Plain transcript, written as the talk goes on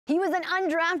He was an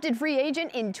undrafted free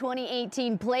agent in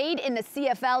 2018, played in the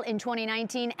CFL in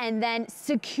 2019, and then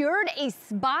secured a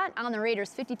spot on the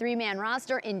Raiders' 53-man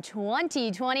roster in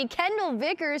 2020. Kendal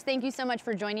Vickers, thank you so much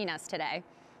for joining us today.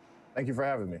 Thank you for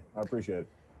having me. I appreciate it.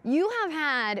 You have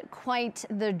had quite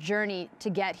the journey to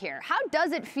get here. How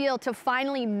does it feel to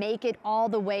finally make it all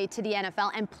the way to the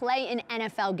NFL and play in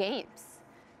NFL games?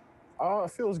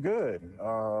 It feels good. A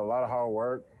lot of hard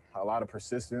work, a lot of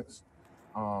persistence.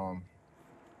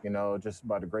 Just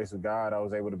by the grace of God, I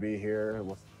was able to be here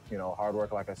with, hard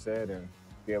work, like I said, and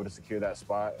be able to secure that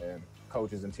spot. And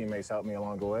coaches and teammates helped me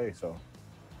along the way. So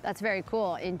that's very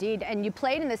cool indeed. And you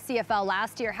played in the CFL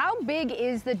last year. How big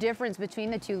is the difference between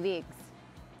the two leagues?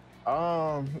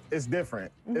 It's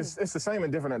different. It's the same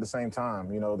and different at the same time.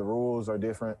 The rules are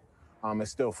different.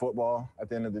 It's still football at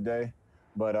the end of the day.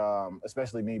 But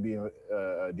especially me being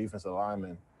a defensive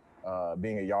lineman,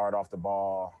 being a yard off the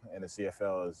ball in the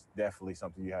CFL is definitely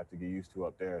something you have to get used to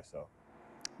up there. So,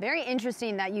 very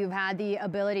interesting that you've had the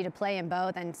ability to play in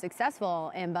both and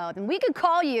successful in both. And we could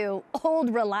call you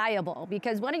old reliable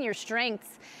because one of your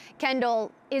strengths,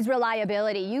 Kendal, is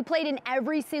reliability. You played in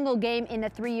every single game in the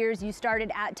 3 years you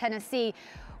started at Tennessee.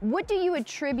 What do you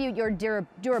attribute your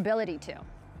durability to?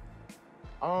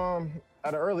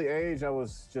 At an early age, I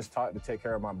was just taught to take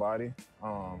care of my body.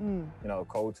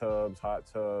 Cold tubs, hot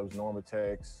tubs,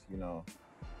 Normatex,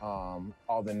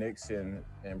 all the nicks and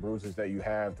bruises that you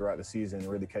have throughout the season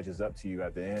really catches up to you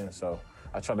at the end. So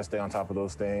I try to stay on top of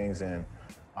those things. And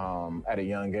at a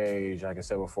young age, like I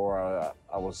said before,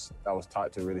 I was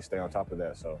taught to really stay on top of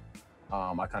that. So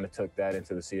I kind of took that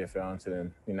into the CFL,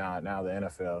 into now the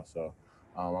NFL. So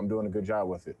I'm doing a good job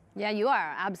with it. Yeah, you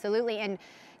are, absolutely. And,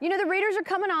 the Raiders are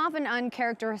coming off an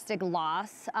uncharacteristic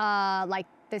loss like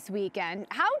this weekend.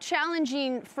 How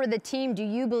challenging for the team do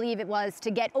you believe it was to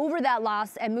get over that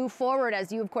loss and move forward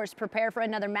as you, of course, prepare for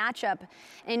another matchup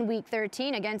in Week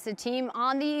 13 against a team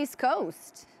on the East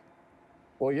Coast?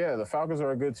 Well, yeah, the Falcons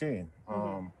are a good team.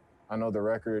 I know the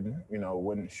record,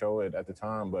 wouldn't show it at the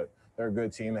time, but they're a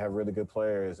good team. They have really good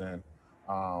players, and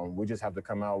we just have to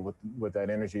come out with that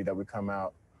energy that we come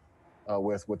out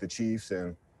with the Chiefs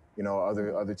and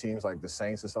other teams like the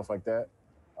Saints and stuff like that.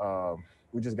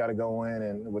 We just got to go in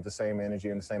and with the same energy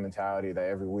and the same mentality that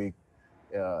every week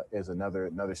is another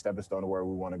stepping stone to where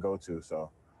we want to go to. So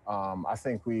I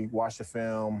think we watched the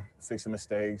film, fixed the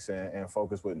mistakes, and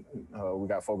focus we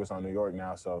got focused on New York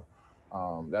now. So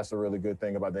that's a really good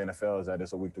thing about the NFL is that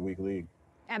it's a week-to-week league.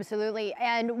 Absolutely.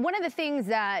 And one of the things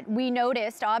that we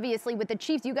noticed, obviously, with the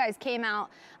Chiefs, you guys came out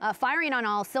firing on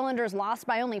all cylinders, lost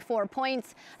by only 4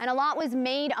 points, and a lot was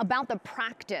made about the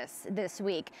practice this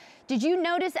week. Did you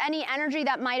notice any energy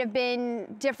that might have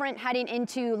been different heading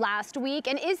into last week?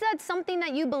 And is that something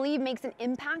that you believe makes an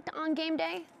impact on game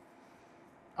day?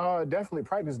 Definitely.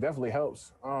 Practice definitely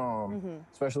helps,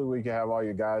 especially when you can have all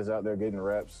your guys out there getting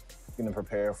reps, getting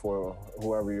prepared for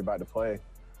whoever you're about to play.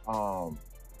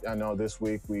 I know this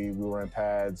week we were in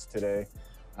pads today.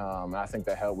 I think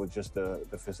that helped with just the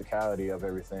physicality of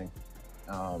everything.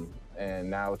 And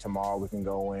now tomorrow we can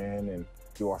go in and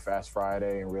do our Fast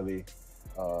Friday and really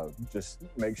just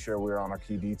make sure we're on our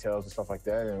key details and stuff like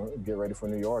that and get ready for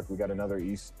New York. We got another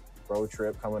East road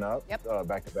trip coming up,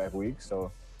 back-to-back weeks.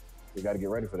 So we got to get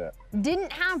ready for that.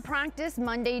 Didn't have practice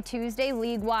Monday, Tuesday.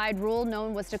 League-wide rule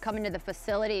known was to come into the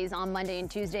facilities on Monday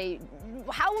and Tuesday.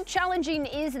 How challenging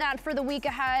is that for the week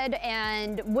ahead?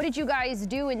 And what did you guys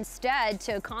do instead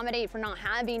to accommodate for not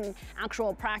having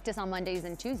actual practice on Mondays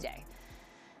and Tuesday?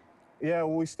 Yeah,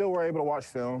 well, we still were able to watch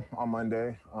film on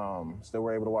Monday. Still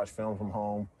were able to watch film from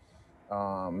home.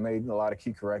 Made a lot of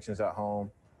key corrections at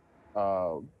home.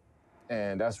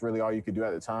 And that's really all you could do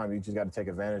at the time. You just got to take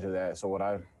advantage of that. So what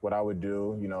I would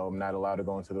do, I'm not allowed to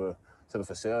go into the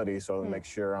facility, so make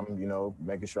sure I'm,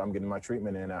 making sure I'm getting my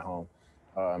treatment in at home.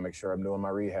 Make sure I'm doing my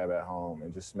rehab at home,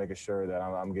 and just making sure that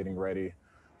I'm getting ready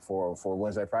for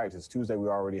Wednesday practice. Tuesday we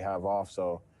already have off,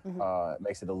 so it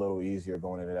makes it a little easier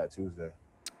going into that Tuesday.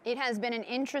 It has been an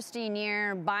interesting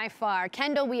year by far.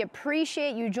 Kendal, we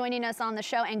appreciate you joining us on the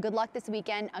show, and good luck this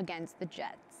weekend against the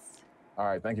Jets. All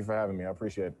right, thank you for having me. I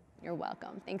appreciate it. You're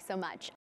welcome. Thanks so much.